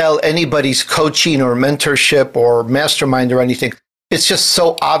sell anybody's coaching or mentorship or mastermind or anything. It's just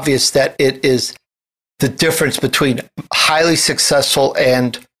so obvious that it is the difference between highly successful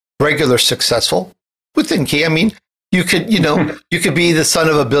and regular successful within key. I mean, you could, you could be the son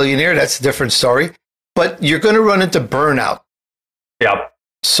of a billionaire. That's a different story, but you're going to run into burnout. Yeah.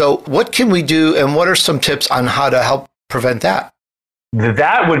 So what can we do? And what are some tips on how to help prevent that?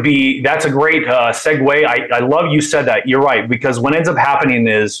 That's a great segue. I love you said that. You're right, because what ends up happening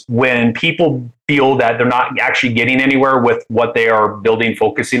is when people feel that they're not actually getting anywhere with what they are building,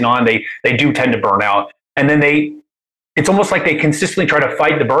 focusing on, they do tend to burn out. And then it's almost like they consistently try to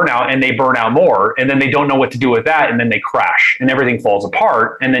fight the burnout and they burn out more. And then they don't know what to do with that. And then they crash and everything falls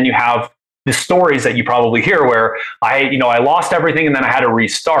apart. And then you have the stories that you probably hear where I lost everything and then I had to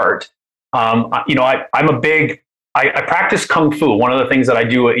restart. I practice Kung Fu. One of the things that I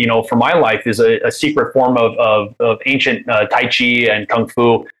do, for my life is a secret form of ancient Tai Chi and Kung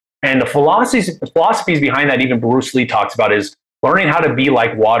Fu. And the philosophies behind that, even Bruce Lee talks about, is learning how to be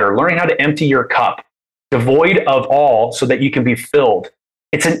like water, learning how to empty your cup. devoid of all so that you can be filled.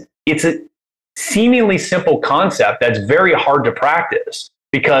 It's a seemingly simple concept that's very hard to practice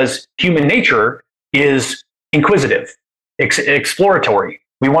because human nature is inquisitive, exploratory.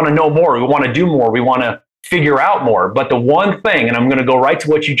 We want to know more. We want to do more. We want to figure out more. But the one thing, and I'm going to go right to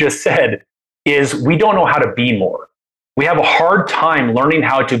what you just said, is we don't know how to be more. We have a hard time learning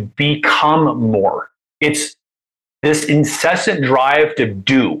how to become more. It's this incessant drive to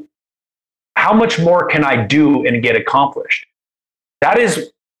do. How much more can I do and get accomplished? That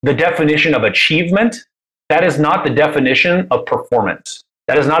is the definition of achievement. That is not the definition of performance.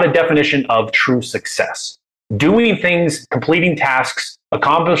 That is not a definition of true success. Doing things, completing tasks,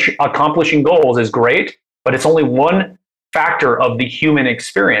 accomplishing goals is great, but it's only one factor of the human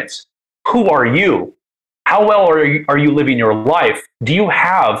experience. Who are you? How well are you living your life? Do you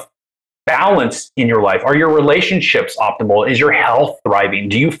have balance in your life? Are your relationships optimal? Is your health thriving?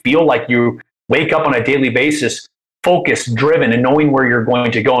 Do you feel like you wake up on a daily basis focused, driven, and knowing where you're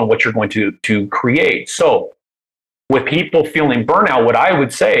going to go and what you're going to create? So with people feeling burnout, what I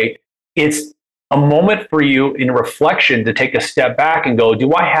would say, it's a moment for you in reflection to take a step back and go,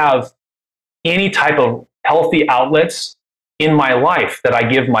 do I have any type of healthy outlets in my life that I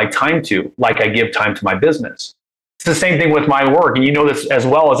give my time to, like I give time to my business? It's the same thing with my work. And you know this as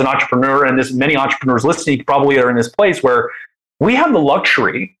well as an entrepreneur, and there's many entrepreneurs listening probably are in this place where we have the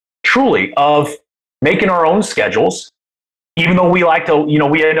luxury truly of making our own schedules, even though we like to,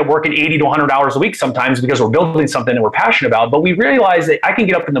 we end up working 80 to 100 hours a week sometimes because we're building something that we're passionate about. But we realize that I can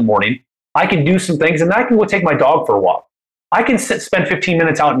get up in the morning, I can do some things, and then I can go take my dog for a walk. I can spend 15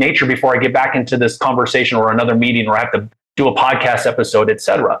 minutes out in nature before I get back into this conversation or another meeting or I have to do a podcast episode,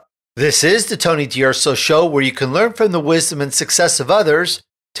 etc. This is the Tony DUrso Show, where you can learn from the wisdom and success of others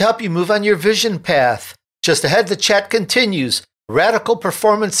to help you move on your vision path. Just ahead, the chat continues. Radical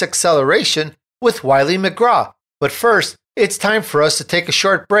Performance Acceleration with Wylie McGraw. But first, it's time for us to take a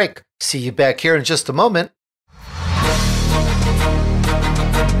short break. See you back here in just a moment.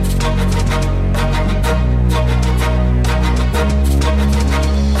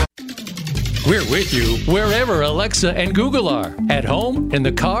 We're with you wherever Alexa and Google are. At home, in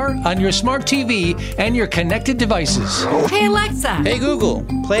the car, on your smart TV, and your connected devices. Hey, Alexa. Hey, Google.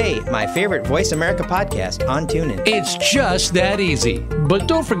 Play my favorite Voice America podcast on TuneIn. It's just that easy. But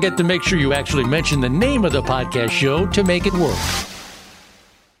don't forget to make sure you actually mention the name of the podcast show to make it work.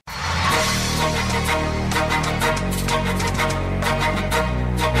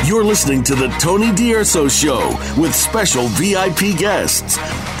 You're listening to the Tony DUrso Show with special VIP guests.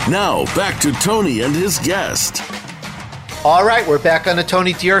 Now, back to Tony and his guest. All right, we're back on the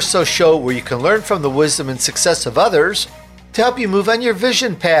Tony DUrso Show, where you can learn from the wisdom and success of others to help you move on your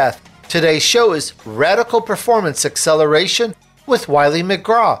vision path. Today's show is Radical Performance Acceleration with Wylie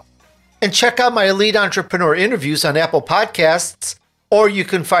McGraw. And check out my Elite Entrepreneur interviews on Apple Podcasts, or you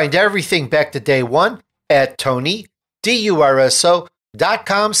can find everything back to day one at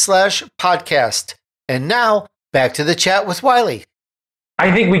TonyDUrso.com/podcast. And now, back to the chat with Wylie. I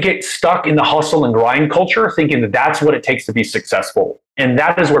think we get stuck in the hustle and grind culture thinking that that's what it takes to be successful. And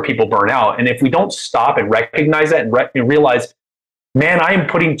that is where people burn out. And if we don't stop and recognize that and realize, man, I am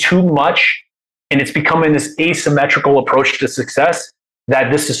putting too much and it's becoming this asymmetrical approach to success,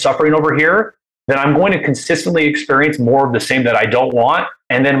 that this is suffering over here, then I'm going to consistently experience more of the same that I don't want.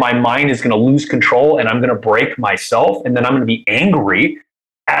 And then my mind is going to lose control and I'm going to break myself. And then I'm going to be angry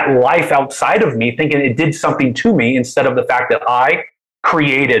at life outside of me, thinking it did something to me instead of the fact that I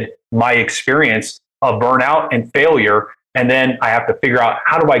created my experience of burnout and failure. And then I have to figure out,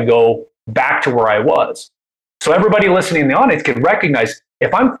 how do I go back to where I was? So everybody listening in the audience can recognize,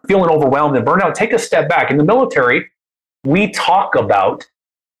 if I'm feeling overwhelmed and burnout, take a step back. In the military, we talk about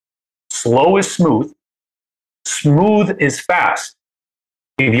slow is smooth, smooth is fast.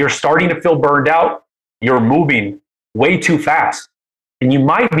 If you're starting to feel burned out, you're moving way too fast and you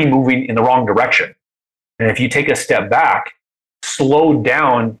might be moving in the wrong direction. And if you take a step back, slow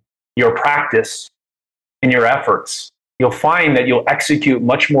down your practice and your efforts, you'll find that you'll execute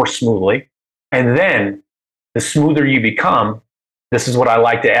much more smoothly. And then the smoother you become, this is what I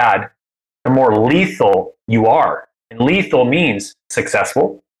like to add, the more lethal you are. And lethal means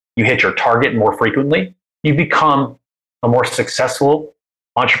successful. You hit your target more frequently. You become a more successful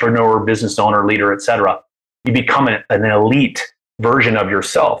entrepreneur, business owner, leader, etc. You become an elite version of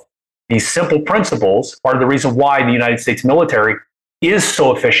yourself. These simple principles are the reason why the United States military is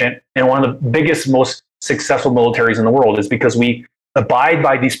so efficient and one of the biggest, most successful militaries in the world, is because we abide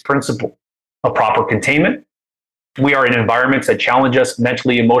by these principles of proper containment. We are in environments that challenge us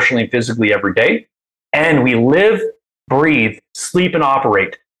mentally, emotionally, and physically every day. And we live, breathe, sleep, and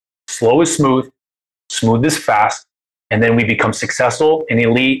operate. Slow is smooth smooth is fast, and then we become successful and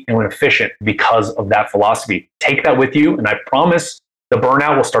elite and efficient because of that philosophy. Take that with you, and I promise the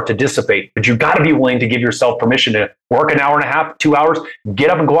burnout will start to dissipate. But you got to be willing to give yourself permission to work an hour and a half, 2 hours, get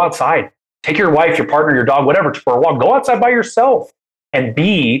up and go outside. Take your wife, your partner, your dog, whatever, for a walk. Go outside by yourself and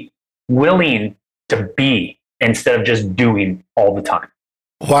be willing to be instead of just doing all the time.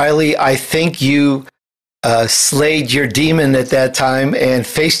 Wylie, I think you slayed your demon at that time and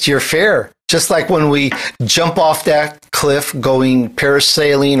faced your fear. Just like when we jump off that cliff going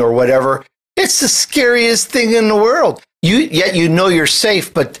parasailing or whatever, it's the scariest thing in the world. Yet you know you're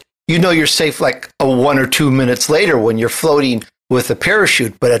safe, but you know you're safe like 1 or 2 minutes later when you're floating with a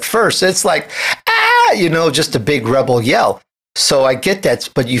parachute. But at first it's like, just a big rebel yell. So I get that,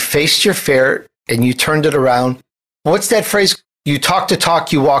 but you faced your fear and you turned it around. What's that phrase? You talk the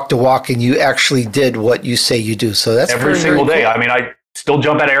talk, you walk the walk, and you actually did what you say you do. So that's every single day. Cool. I mean, I still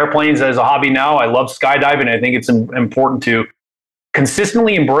jump out of airplanes as a hobby now. I love skydiving. I think it's important to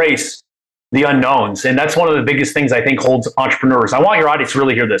consistently embrace the unknowns. And that's one of the biggest things I think holds entrepreneurs. I want your audience to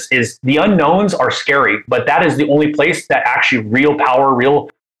really hear this, is the unknowns are scary, but that is the only place that actually real power, real,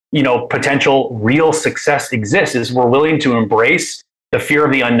 potential, real success exists, is we're willing to embrace the fear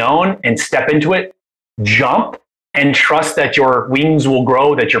of the unknown and step into it, jump, and trust that your wings will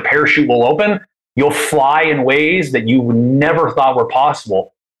grow, that your parachute will open. You'll fly in ways that you never thought were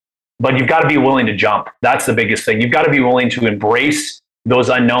possible. But you've got to be willing to jump. That's the biggest thing. You've got to be willing to embrace those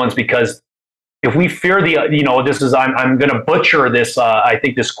unknowns, because if we fear I'm going to butcher this, I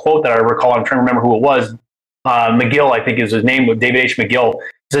think this quote that I recall, I'm trying to remember who it was, McGill, I think is his name, David H. McGill,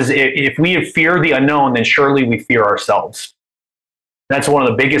 says, if we fear the unknown, then surely we fear ourselves. That's one of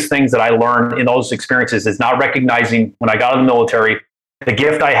the biggest things that I learned in those experiences, is not recognizing when I got out of the military, the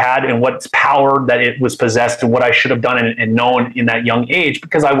gift I had and what's power that it was possessed and what I should have done and known in that young age,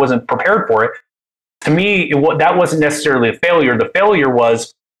 because I wasn't prepared for it. To me, that wasn't necessarily a failure. The failure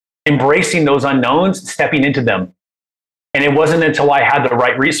was embracing those unknowns, stepping into them. And it wasn't until I had the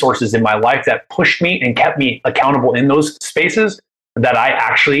right resources in my life that pushed me and kept me accountable in those spaces that I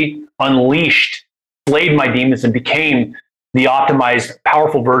actually unleashed, slayed my demons, and became the optimized,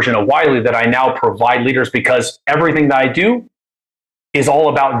 powerful version of Wylie that I now provide leaders, because everything that I do is all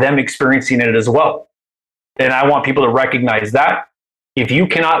about them experiencing it as well. And I want people to recognize that. If you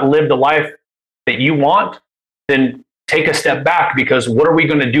cannot live the life that you want, then take a step back, because what are we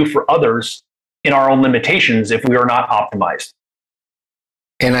going to do for others in our own limitations if we are not optimized?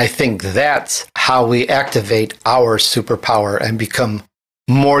 And I think that's how we activate our superpower and become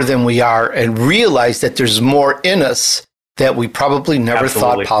more than we are, and realize that there's more in us that we probably never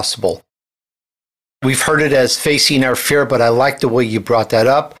thought possible. We've heard it as facing our fear, but I like the way you brought that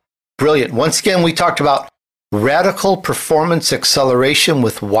up. Brilliant. Once again, we talked about radical performance acceleration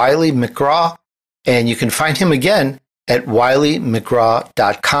with Wylie McGraw, and you can find him again at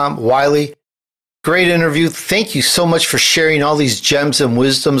wyliemcgraw.com. Wylie, great interview. Thank you so much for sharing all these gems and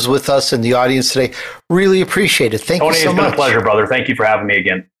wisdoms with us and the audience today. Really appreciate it. Thank you so much. Tony, it's been a pleasure, brother. Thank you for having me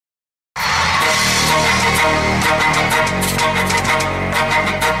again.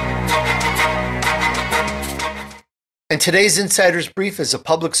 And today's Insider's Brief is a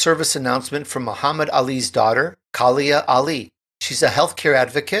public service announcement from Muhammad Ali's daughter, Kalia Ali. She's a healthcare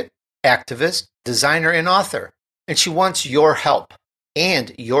advocate, activist, designer, and author, and she wants your help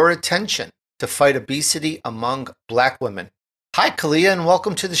and your attention to fight obesity among Black women. Hi, Kalia, and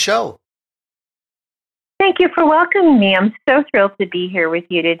welcome to the show. Thank you for welcoming me. I'm so thrilled to be here with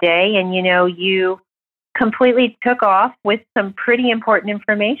you today. And you completely took off with some pretty important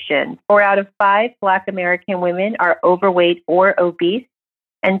information. 4 out of 5 Black American women are overweight or obese,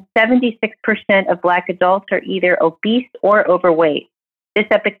 and 76% of Black adults are either obese or overweight. This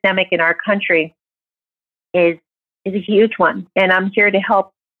epidemic in our country is a huge one, and I'm here to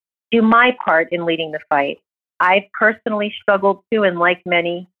help do my part in leading the fight. I've personally struggled too, and like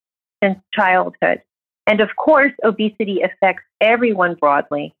many, since childhood. And of course, obesity affects everyone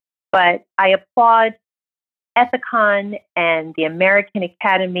broadly, but I applaud Ethicon and the American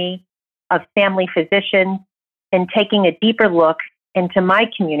Academy of Family Physicians in taking a deeper look into my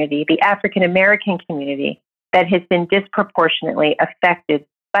community, the African American community, that has been disproportionately affected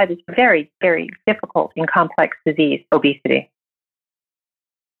by this very, very difficult and complex disease, obesity.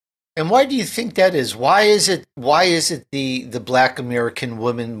 And why do you think that is? Why is it the Black American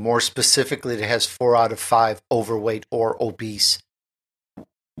woman, more specifically, that has 4 out of 5 overweight or obese?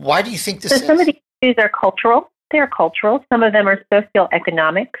 Why do you think this is? Some of these issues are cultural. They're cultural. Some of them are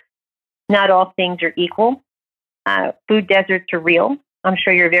socioeconomic. Not all things are equal. Food deserts are real. I'm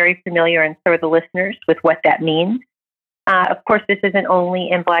sure you're very familiar, and so are the listeners, with what that means. Of course, this isn't only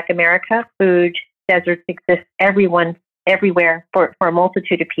in Black America. Food deserts exist everywhere for a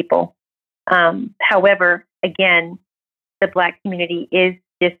multitude of people. However, again, the Black community is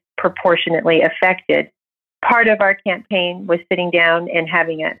disproportionately affected. Part of our campaign was sitting down and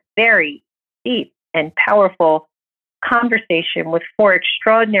having a very deep and powerful conversation with 4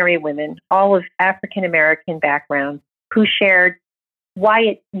 extraordinary women, all of African American background, who shared why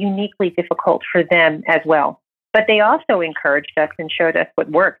it's uniquely difficult for them as well. But they also encouraged us and showed us what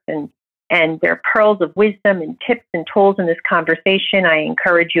works, and there are pearls of wisdom and tips and tools in this conversation. I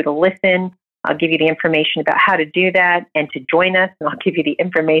encourage you to listen. I'll give you the information about how to do that and to join us, and I'll give you the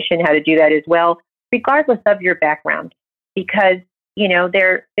information how to do that as well, regardless of your background, because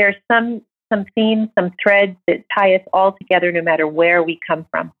there's some themes, some threads that tie us all together, no matter where we come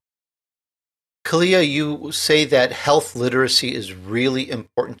from. Kalia, you say that health literacy is really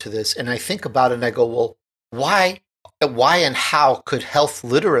important to this, and I think about it and I go, well, why and how could health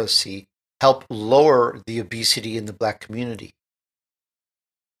literacy help lower the obesity in the Black community?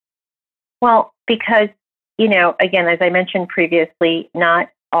 Well, because, again, as I mentioned previously, not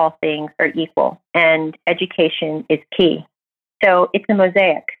all things are equal, and education is key. So it's a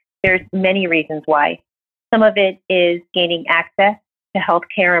mosaic. There's many reasons why. Some of it is gaining access to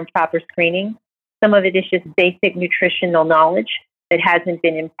healthcare and proper screening. Some of it is just basic nutritional knowledge that hasn't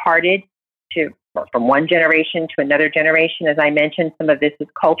been imparted from one generation to another generation. As I mentioned, some of this is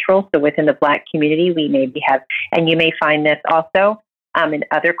cultural. So within the Black community, we maybe have, and you may find this also in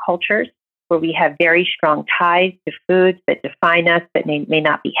other cultures, where we have very strong ties to foods that define us, that may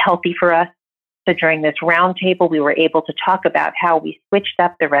not be healthy for us. So during this roundtable, we were able to talk about how we switched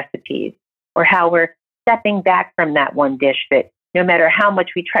up the recipes, or how we're stepping back from that one dish that no matter how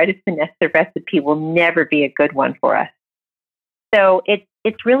much we try to finesse the recipe will never be a good one for us. So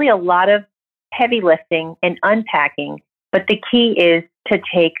it's really a lot of heavy lifting and unpacking, but the key is to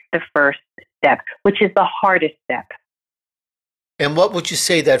take the first step, which is the hardest step. And what would you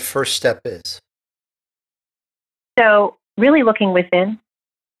say that first step is? So really looking within.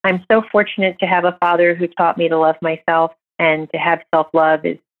 I'm so fortunate to have a father who taught me to love myself and to have self-love.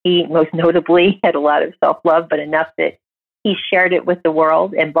 He most notably had a lot of self-love, but enough that he shared it with the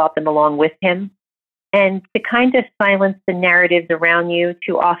world and brought them along with him. And to kind of silence the narratives around you,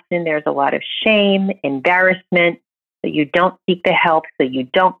 too often there's a lot of shame, embarrassment, so you don't seek the help, so you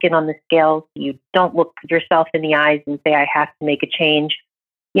don't get on the scales, you don't look yourself in the eyes and say, I have to make a change.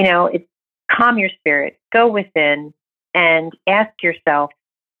 It's calm your spirit, go within and ask yourself,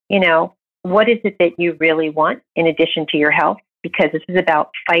 what is it that you really want in addition to your health? Because this is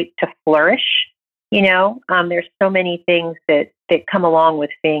about fight to flourish. There's so many things that come along with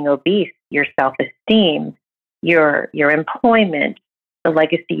being obese: your self-esteem, your employment, the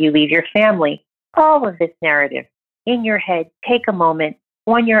legacy you leave your family, all of this narrative in your head. Take a moment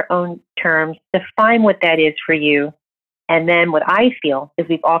on your own terms, define what that is for you. And then what I feel is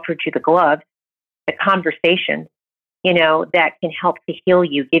we've offered you the gloves, the conversation, that can help to heal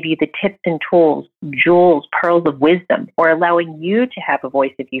you, give you the tips and tools, jewels, pearls of wisdom, or allowing you to have a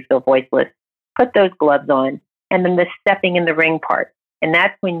voice if you feel voiceless. Put those gloves on, and then the stepping in the ring part. And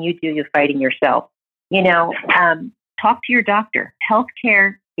that's when you do your fighting yourself. Talk to your doctor.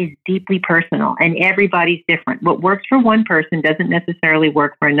 Healthcare is deeply personal, and everybody's different. What works for one person doesn't necessarily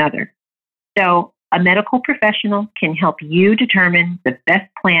work for another. So a medical professional can help you determine the best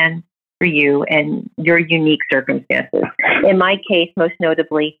plan for you and your unique circumstances. In my case, most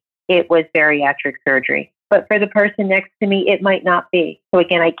notably, it was bariatric surgery. But for the person next to me, it might not be. So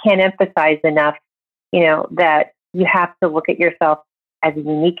again, I can't emphasize enough, that you have to look at yourself as a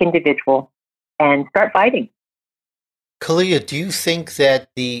unique individual and start fighting. Kalia, do you think that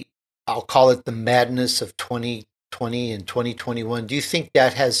I'll call it the madness of 2020 and 2021, do you think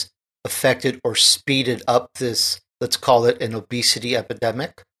that has affected or speeded up this, let's call it an obesity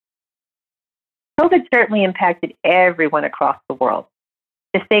epidemic? COVID certainly impacted everyone across the world.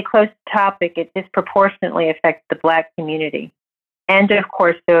 To stay close to the topic, it disproportionately affects the Black community, and of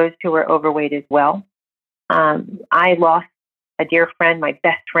course those who are overweight as well. I lost a dear friend, my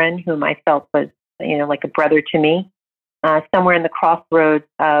best friend, whom I felt was, like a brother to me, somewhere in the crossroads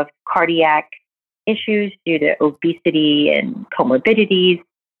of cardiac issues due to obesity and comorbidities.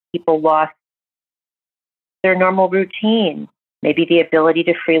 People lost their normal routine, maybe the ability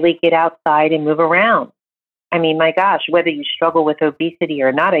to freely get outside and move around. I mean, my gosh, whether you struggle with obesity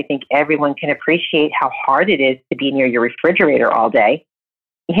or not, I think everyone can appreciate how hard it is to be near your refrigerator all day.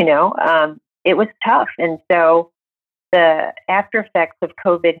 It was tough. And so the after effects of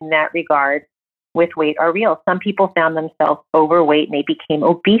COVID in that regard with weight are real. Some people found themselves overweight and they became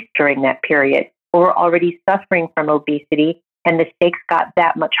obese during that period, or were already suffering from obesity, and the stakes got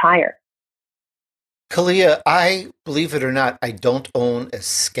that much higher. Kalia, believe it or not, I don't own a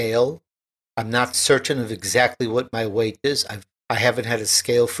scale. I'm not certain of exactly what my weight is. I haven't had a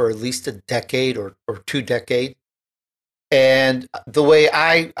scale for at least a decade or 2 decades. And the way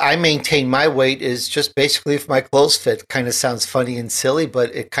I maintain my weight is just basically if my clothes fit. Kind of sounds funny and silly,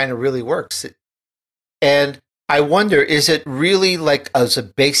 but it kind of really works. And I wonder, is it really like as a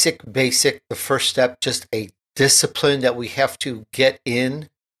basic, the first step, just a discipline that we have to get in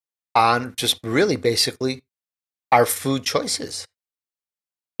on just really basically our food choices?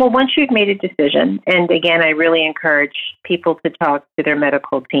 Well, once you've made a decision, and again, I really encourage people to talk to their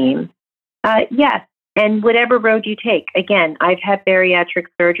medical team. Yes, and whatever road you take. Again, I've had bariatric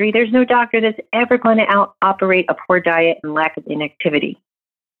surgery. There's no doctor that's ever going to out-operate a poor diet and lack of inactivity.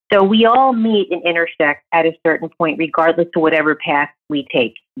 So we all meet and intersect at a certain point, regardless of whatever path we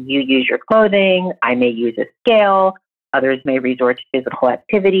take. You use your clothing. I may use a scale. Others may resort to physical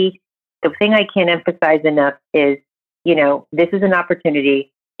activity. The thing I can't emphasize enough is, this is an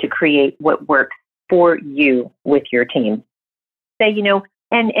opportunity to create what works for you with your team.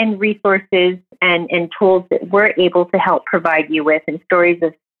 And resources and tools that we're able to help provide you with, and stories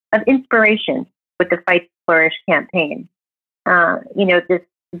of inspiration with the Fight to Flourish campaign. This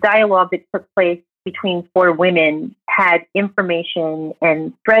dialogue that took place between 4 women had information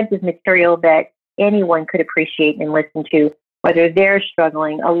and threads of material that anyone could appreciate and listen to, whether they're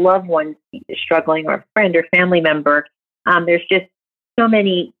struggling, a loved one struggling, or a friend or family member. There's just so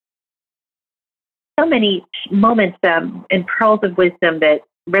many moments and pearls of wisdom that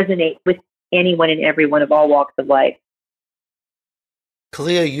resonate with anyone and everyone of all walks of life.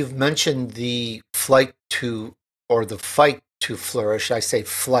 Kalia, you've mentioned the Fight to Flourish. I say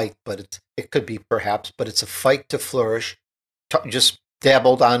flight, but it could be perhaps, but it's a Fight to Flourish. Just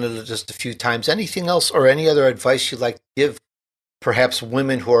dabbled on it just a few times. Anything else or any other advice you'd like to give perhaps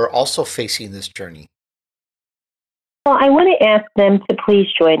women who are also facing this journey? Well, I want to ask them to please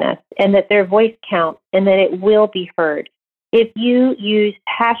join us, and that their voice counts and that it will be heard. If you use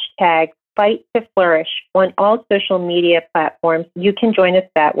hashtag Fight to Flourish on all social media platforms, you can join us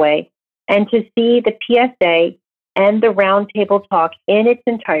that way. And to see the PSA and the roundtable talk in its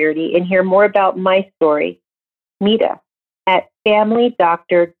entirety and hear more about my story, meet us at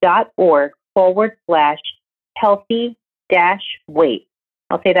familydoctor.org/healthy-weight.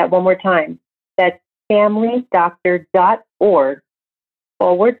 I'll say that one more time. That's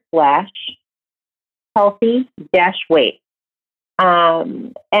familydoctor.org/healthy-weight.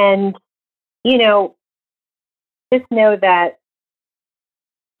 And, just know that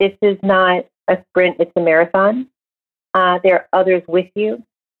this is not a sprint, it's a marathon. There are others with you.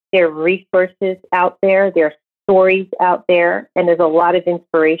 There are resources out there. There are stories out there. And there's a lot of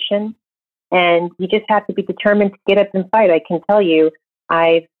inspiration. And you just have to be determined to get up and fight. I can tell you,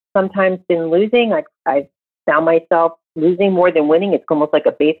 I've sometimes been losing. I've found myself losing more than winning. It's almost like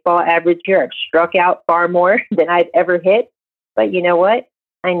a baseball average here. I've struck out far more than I've ever hit. But you know what?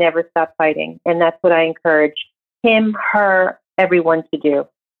 I never stop fighting. And that's what I encourage him, her, everyone to do.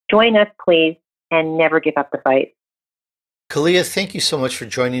 Join us, please, and never give up the fight. Kalia, thank you so much for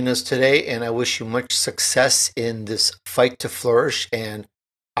joining us today, and I wish you much success in this Fight to Flourish, and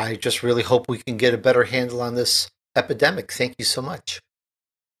I just really hope we can get a better handle on this epidemic. Thank you so much.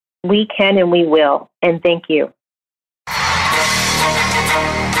 We can and we will, and thank you.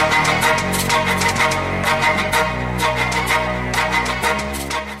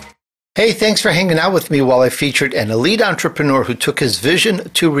 Hey, thanks for hanging out with me while I featured an elite entrepreneur who took his vision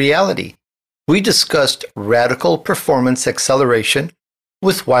to reality. We discussed radical performance acceleration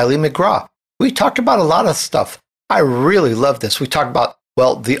with Wylie McGraw. We talked about a lot of stuff. I really love this. We talked about,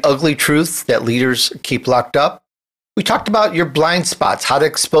 the ugly truths that leaders keep locked up. We talked about your blind spots, how to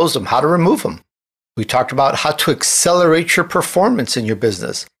expose them, how to remove them. We talked about how to accelerate your performance in your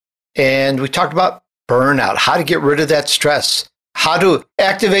business. And we talked about burnout, how to get rid of that stress, how to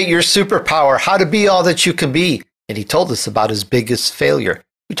activate your superpower, how to be all that you can be. And he told us about his biggest failure.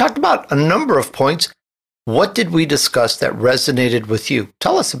 We talked about a number of points. What did we discuss that resonated with you?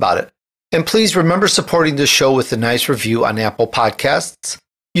 Tell us about it. And please remember supporting the show with a nice review on Apple Podcasts.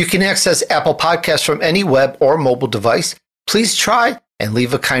 You can access Apple Podcasts from any web or mobile device. Please try and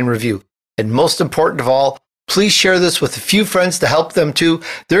leave a kind review. And most important of all, please share this with a few friends to help them too.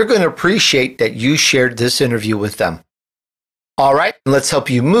 They're going to appreciate that you shared this interview with them. All right, let's help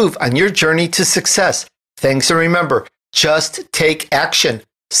you move on your journey to success. Thanks, and remember, just take action.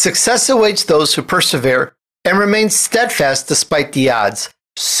 Success awaits those who persevere and remain steadfast despite the odds.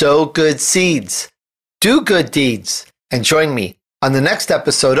 Sow good seeds, do good deeds, and join me on the next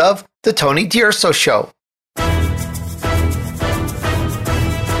episode of The Tony DUrso Show.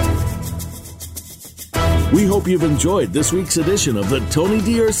 We hope you've enjoyed this week's edition of the Tony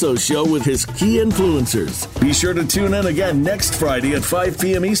DUrso Show with his key influencers. Be sure to tune in again next Friday at 5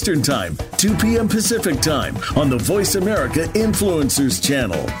 p.m. Eastern Time, 2 p.m. Pacific Time on the Voice America Influencers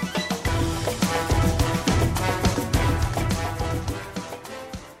channel.